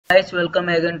Guys, welcome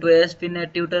again to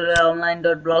ASP.NET Tutorial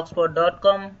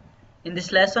Online.blogspot.com. In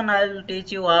this lesson, I will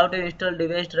teach you how to install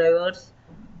device drivers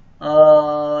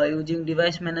using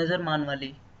Device Manager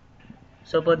manually.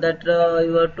 So for that,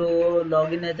 you have to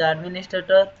log in as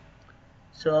administrator.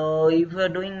 So if you are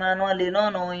doing manually,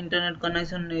 no internet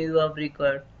connection you have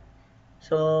required.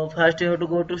 So first you have to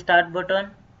go to Start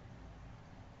button,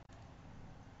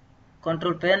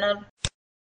 Control Panel.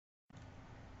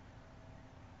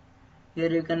 Here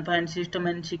you can find System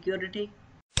and Security.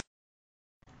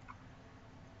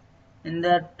 In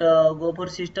that go for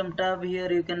System tab.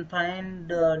 Here you can find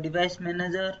Device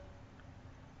Manager.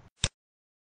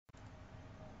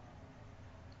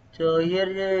 So here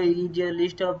is a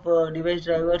list of device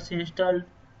drivers installed.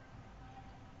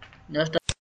 Just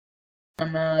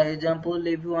an example,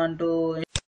 if you want to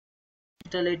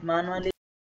install it manually,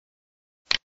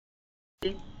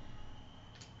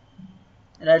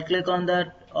 right click on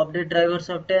that, update driver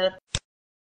software.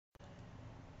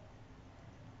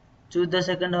 Choose the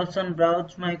second option,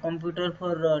 browse my computer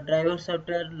for driver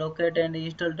software, locate and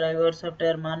install driver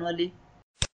software manually.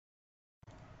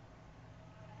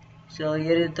 So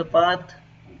here is the path.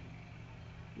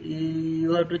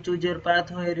 You have to choose your path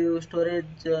where you storage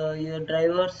your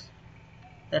drivers.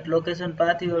 That location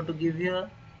path you have to give here.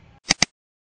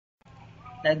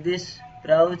 Like this,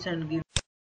 browse and give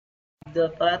the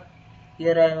path.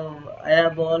 Here I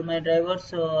have all my drivers,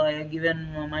 so I have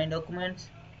given my documents.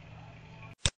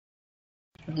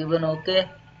 Given OK.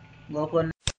 Go for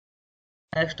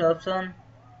next option.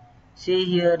 See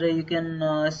here you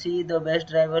can see the best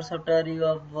driver software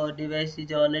your device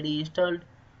is already installed.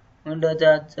 Windows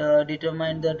has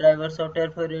determined the driver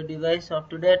software for your device up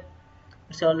to date.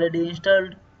 It's already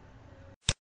installed.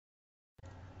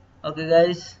 Okay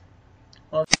guys,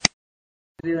 hope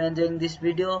you enjoying this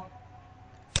video.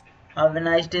 Have a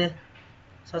nice day.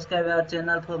 Subscribe our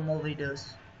channel for more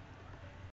videos.